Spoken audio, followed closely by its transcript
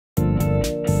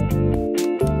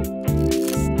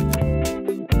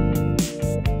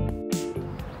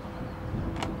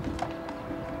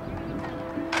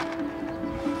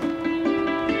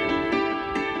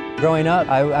Growing up,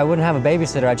 I wouldn't have a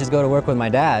babysitter, I'd just go to work with my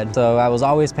dad. So I was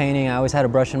always painting, I always had a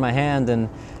brush in my hand, and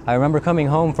I remember coming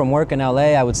home from work in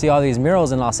LA, I would see all these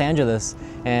murals in Los Angeles,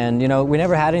 and you know, we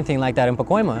never had anything like that in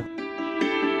Pacoima.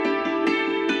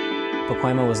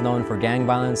 Pacoima was known for gang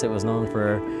violence, it was known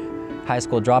for high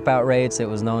school dropout rates, it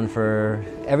was known for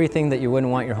everything that you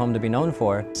wouldn't want your home to be known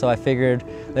for. So I figured,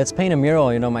 let's paint a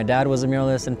mural. You know, my dad was a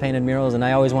muralist and painted murals, and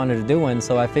I always wanted to do one,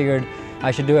 so I figured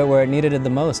I should do it where it needed it the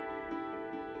most.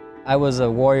 I was a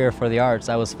warrior for the arts.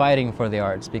 I was fighting for the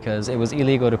arts because it was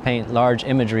illegal to paint large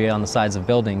imagery on the sides of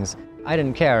buildings. I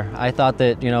didn't care. I thought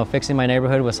that, you know, fixing my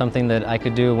neighborhood was something that I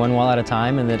could do one wall at a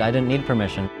time and that I didn't need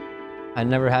permission. I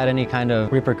never had any kind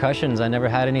of repercussions. I never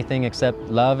had anything except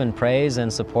love and praise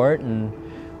and support and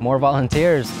more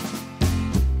volunteers.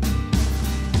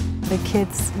 The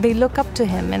kids, they look up to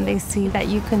him and they see that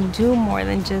you can do more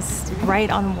than just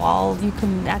write on walls. You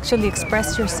can actually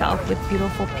express yourself with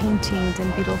beautiful paintings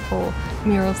and beautiful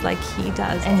murals like he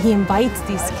does. And he invites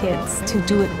these kids to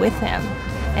do it with him.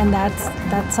 And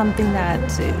that's something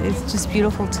that is just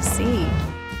beautiful to see.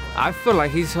 I feel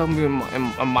like he's helped me in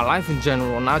my life in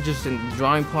general, not just in the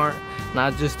drawing part,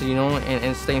 not just, you know,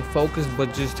 and staying focused,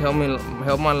 but just help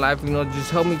my life, you know,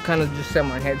 just help me kind of just set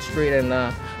my head straight and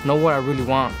know what I really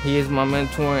want. He is my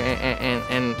mentor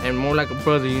and more like a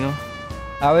brother, you know.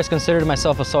 I always considered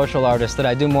myself a social artist, that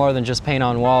I do more than just paint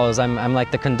on walls. I'm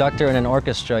like the conductor in an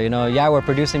orchestra, you know. Yeah, we're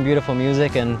producing beautiful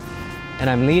music and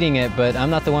I'm leading it, but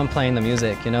I'm not the one playing the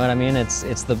music, you know what I mean?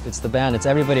 It's the band, it's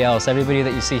everybody else. Everybody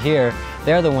that you see here,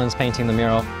 they're the ones painting the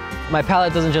mural. My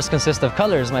palette doesn't just consist of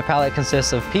colors, my palette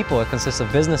consists of people, it consists of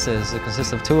businesses, it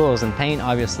consists of tools and paint,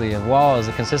 obviously, of walls.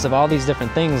 It consists of all these different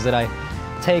things that I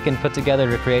take and put together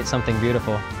to create something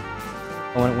beautiful.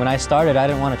 When I started, I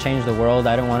didn't want to change the world,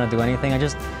 I didn't want to do anything, I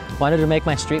just wanted to make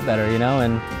my street better, you know,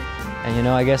 and you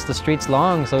know, I guess the street's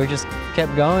long, so we just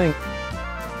kept going.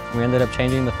 We ended up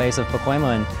changing the face of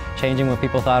Pacoima and changing what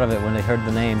people thought of it when they heard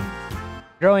the name.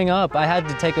 Growing up, I had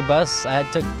to take a bus. I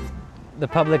took the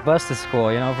public bus to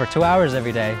school, you know, for 2 hours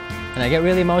every day. And I get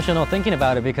really emotional thinking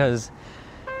about it because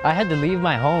I had to leave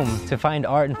my home to find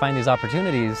art and find these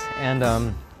opportunities. And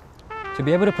to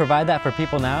be able to provide that for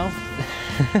people now,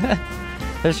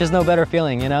 there's just no better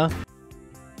feeling, you know?